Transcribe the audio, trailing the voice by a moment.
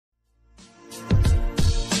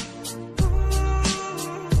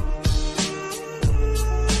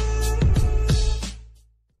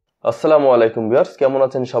আসসালামু আলাইকুম ভিউয়ার্স, কেমন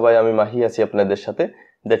আছেন সবাই? আমি মাহি আছি আপনাদের সাথে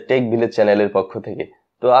দ্য টেক ভিলেজ চ্যানেলের পক্ষ থেকে।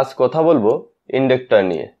 তো আজ কথা বলবো ইন্ডাক্টর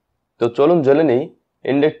নিয়ে। তো চলুন জেনে নিই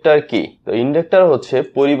ইন্ডাক্টর কি। তো ইন্ডাক্টর হচ্ছে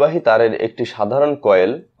পরিবাহী তারের একটি সাধারণ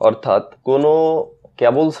কয়েল, অর্থাৎ কোনো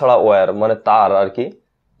কেবল ছাড়া ওয়্যার মানে তার আর কি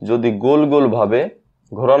যদি গোল গোল ভাবে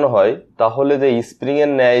ঘোরানো হয় তাহলে যে স্প্রিং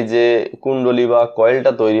এর ন্যায় যে কুণ্ডলী বা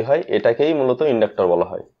কয়েলটা তৈরি হয় এটাকেই মূলত ইন্ডাক্টর বলা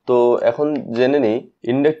হয়। তো এখন জেনে নিই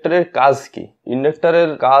ইন্ডাক্টরের কাজ কি। ইন্ডাক্টরের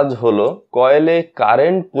কাজ হলো কয়েলে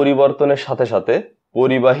কারেন্ট পরিবর্তনের সাথে সাথে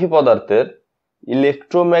পরিবাহী পদার্থের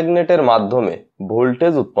ইলেকট্রোম্যাগনেটের মাধ্যমে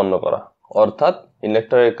ভোল্টেজ উৎপন্ন করা। অর্থাৎ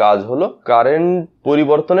ইন্ডাক্টরের কাজ হলো কারেন্ট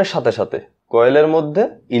পরিবর্তনের সাথে সাথে কয়েলের মধ্যে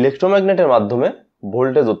ইলেকট্রোম্যাগনেটের মাধ্যমে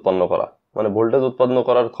ভোল্টেজ উৎপন্ন করা, মানে ভোল্টেজ উৎপন্ন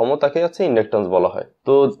করার ক্ষমতাকে হচ্ছে ইন্ডাকট্যান্স বলা হয়।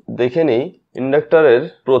 তো দেখে নিই ইন্ডাক্টরের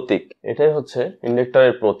প্রতীক। এটাই হচ্ছে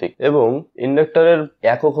ইন্ডাক্টরের প্রতীক এবং ইন্ডাক্টরের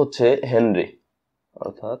একক হচ্ছে হেনরি,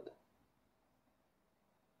 অর্থাৎ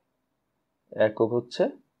একক হচ্ছে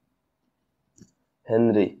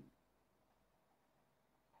হেনরি।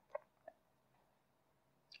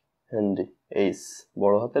 হেনরি এইচ,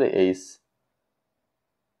 বড় হাতের এইচ,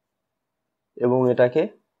 এবং এটাকে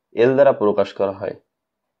এল দ্বারা প্রকাশ করা হয়,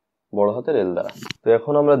 বড় হাতের এল দ্বারা। তো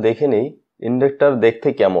এখন আমরা দেখে নিই ইন্ডাক্টর দেখতে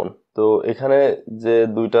কেমন। তো এখানে যে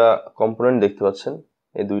দুইটা কম্পোনেন্ট দেখতে পাচ্ছেন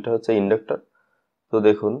এই দুইটা হচ্ছে ইন্ডাক্টর। তো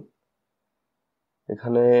দেখুন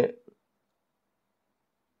এখানে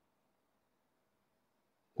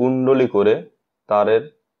কুণ্ডলী করে তারের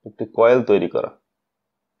একটি কয়েল তৈরি করা,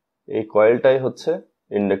 এই কয়েলটাই হচ্ছে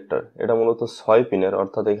ইন্ডাক্টর। এটা মূলত 6 পিনের,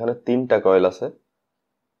 অর্থাৎ এখানে 3টা কয়েল আছে।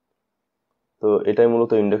 তো এটাই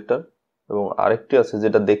মূলত ইন্ডাক্টর। এবং আরেকটি আছে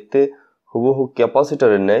যেটা দেখতে হুবহু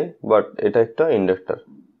ক্যাপাসিটরের ন্যায়, বাট এটা একটা ইন্ডাক্টর।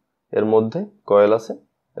 এর মধ্যে কয়েল আছে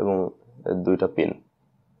এবং এর 2টা পিন।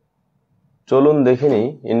 চলুন দেখে নিই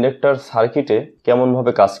ইন্ডাক্টর সার্কিটে কেমন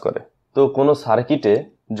ভাবে কাজ করে। তো কোনো সার্কিটে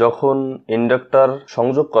যখন ইন্ডাক্টর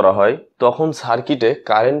সংযোগ করা হয় তখন সার্কিটে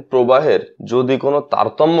কারেন্ট প্রবাহের যদি কোনো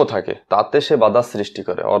তারতম্য থাকে তাতে সে বাধা সৃষ্টি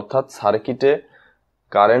করে। অর্থাৎ সার্কিটে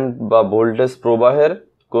কারেন্ট বা ভোল্টেজ প্রবাহের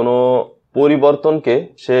কোনো পরিবর্তনকে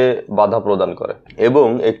সে বাধা প্রদান করে এবং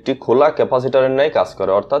একটি খোলা ক্যাপাসিটরের ন্যায় কাজ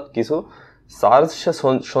করে, অর্থাৎ কিছু চার্জ সে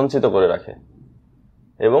সঞ্চিত করে রাখে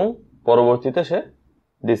এবং পরবর্তীতে সে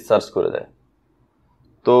ডিসচার্জ করে দেয়।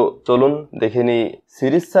 তো চলুন দেখে নিই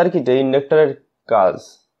সিরিজ সার্কিটে ইন্ডাক্টরের কাজ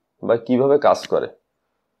বা কিভাবে কাজ করে।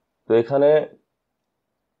 তো এখানে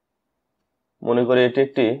মনে করি এটি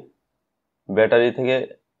একটি ব্যাটারি থেকে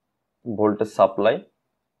ভোল্টেজ সাপ্লাই,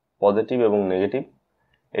 পজিটিভ এবং নেগেটিভ।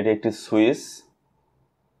 এটি একটি সুইচ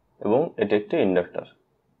এবং এটি একটি ইন্ডাক্টর।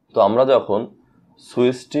 তো আমরা যখন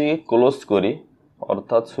সুইচটি ক্লোজ করি,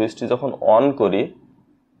 অর্থাৎ সুইচটি যখন অন করি,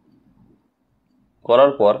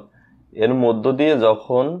 করার পর এর মধ্য দিয়ে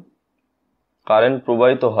যখন কারেন্ট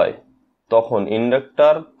প্রবাহিত হয় তখন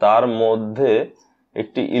ইন্ডাক্টর তার মধ্যে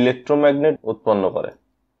একটি ইলেকট্রোম্যাগনেট উৎপন্ন করে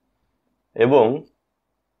এবং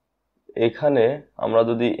এখানে আমরা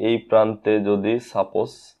যদি এই প্রান্তে যদি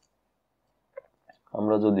সাপোজ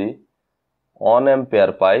আমরা যদি 1 অ্যাম্পিয়ার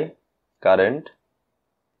পাই কারেন্ট,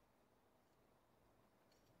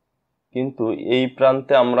 কিন্তু এই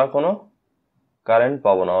প্রান্তে আমরা কোনো কারেন্ট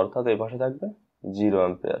পাবো না, অর্থাৎ এই পাশে থাকবে 0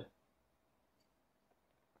 অ্যাম্পিয়ার।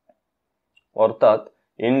 অর্থাৎ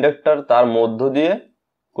ইন্ডাক্টর তার মধ্য দিয়ে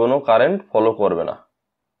কোনো কারেন্ট ফলো করবে না,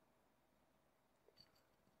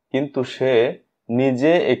 কিন্তু সে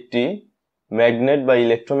নিজে একটি ম্যাগনেট বা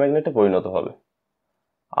ইলেকট্রোম্যাগনেটে পরিণত হবে।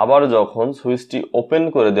 আবার যখন সুইচটি ওপেন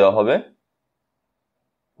করে দেওয়া হবে,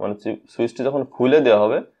 মানে সুইচটি যখন খুলে দেওয়া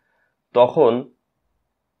হবে, তখন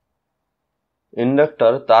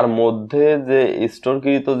ইন্ডাক্টর তার মধ্যে যে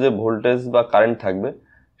স্টোরকৃত যে ভোল্টেজ বা কারেন্ট থাকবে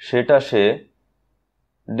সেটা সে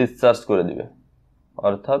ডিসচার্জ করে দিবে,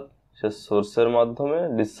 অর্থাৎ সে সোর্সের মাধ্যমে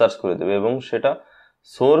ডিসচার্জ করে দেবে এবং সেটা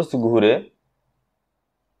সোর্স ঘুরে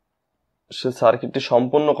সে সার্কিটটি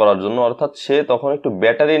সম্পূর্ণ করার জন্য, অর্থাৎ সে তখন একটু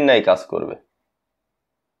ব্যাটারির ন্যায় কাজ করবে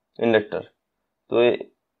ইন্ডাক্টর। তো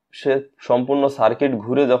সে সম্পূর্ণ সার্কিট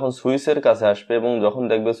ঘুরে যখন সুইচের কাছে আসবে এবং যখন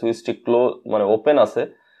দেখবে সুইচটি মানে ওপেন আছে,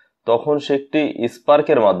 তখন সে একটি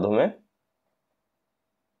স্পার্কের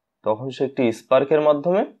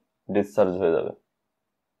মাধ্যমে ডিসচার্জ হয়ে যাবে।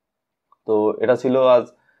 তো এটা ছিল আজ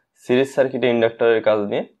সিরিজ সার্কিটে ইন্ডাক্টরের কাজ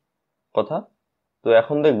নিয়ে কথা। তো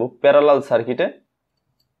এখন দেখব প্যারালাল সার্কিটে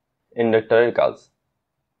ইন্ডাক্টরের কাজ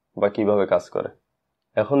বা কিভাবে কাজ করে।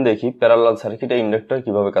 এখন দেখি প্যারালাল সার্কিটে ইন্ডাক্টর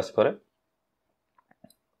কিভাবে কাজ করে।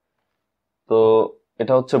 তো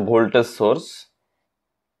এটা হচ্ছে ভোল্টেজ সোর্স,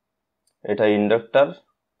 এটা ইন্ডাক্টর,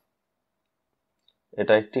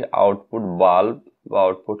 এটা একটি আউটপুট বাল্ব বা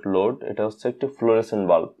আউটপুট লোড, এটা হচ্ছে একটি ফ্লোরেসেন্ট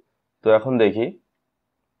বাল্ব। তো এখন দেখি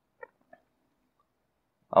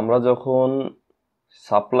আমরা যখন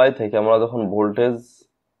সাপ্লাই থেকে আমরা যখন ভোল্টেজ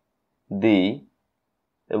দিই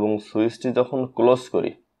এবং সুইচটি যখন ক্লোজ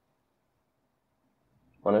করি,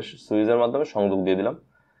 মানে সুইচের মাধ্যমে সংযোগ দিয়ে দিলাম,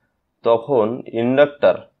 তখন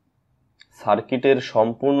ইন্ডাক্টর সার্কিটের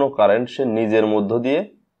সম্পূর্ণ কারেন্ট সে নিজের মধ্য দিয়ে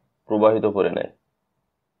প্রবাহিত করে নেয়।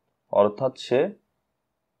 অর্থাৎ সে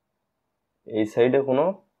এই সাইডে কোনো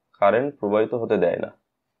কারেন্ট প্রবাহিত হতে দেয় না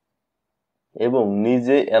এবং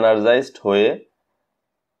নিজে এনার্জাইজড হয়ে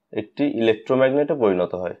একটি ইলেকট্রোম্যাগনেটে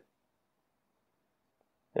পরিণত হয়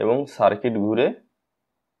এবং সার্কিট ঘুরে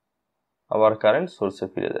আবার কারেন্ট সোর্সে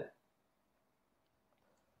ফিরে যায়।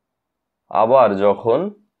 আবার যখন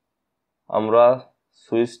আমরা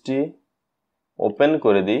সুইচটি ওপেন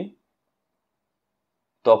করে দিই,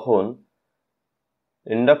 তখন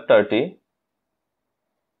ইন্ডাক্টরটি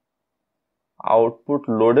আউটপুট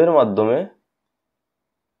লোডের মাধ্যমে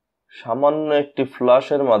সামান্য একটি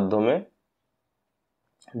ফ্লাশের মাধ্যমে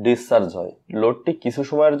ডিসচার্জ হয়, লোডটি কিছু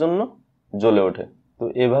সময়ের জন্য জ্বলে ওঠে। তো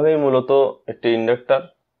এভাবেই মূলত একটি ইন্ডাক্টর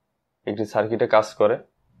একটি সার্কিটে কাজ করে।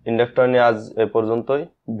 ইন্ডাক্টর নিয়ে আজ এ পর্যন্তই।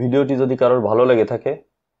 ভিডিওটি যদি কারোর ভালো লেগে থাকে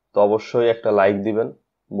তো অবশ্যই একটা লাইক দিবেন,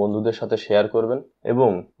 বন্ধুদের সাথে শেয়ার করবেন এবং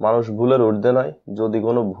মানুষ ভুলের ঊর্ধ্বে নয়, যদি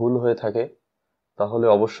কোনো ভুল হয়ে থাকে তাহলে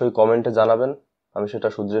অবশ্যই কমেন্টে জানাবেন, আমি সেটা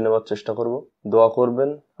শুধরে নেওয়ার চেষ্টা করব। দোয়া করবেন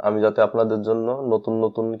আমি যাতে আপনাদের জন্য নতুন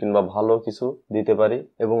নতুন কিংবা ভালো কিছু দিতে পারি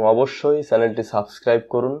এবং অবশ্যই চ্যানেলটি সাবস্ক্রাইব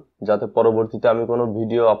করুন যাতে পরবর্তীতে আমি কোনো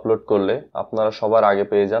ভিডিও আপলোড করলে আপনারা সবার আগে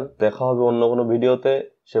পেয়ে যান। দেখা হবে অন্য কোনো ভিডিওতে,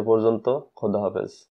 সে পর্যন্ত খোদা হাফেজ।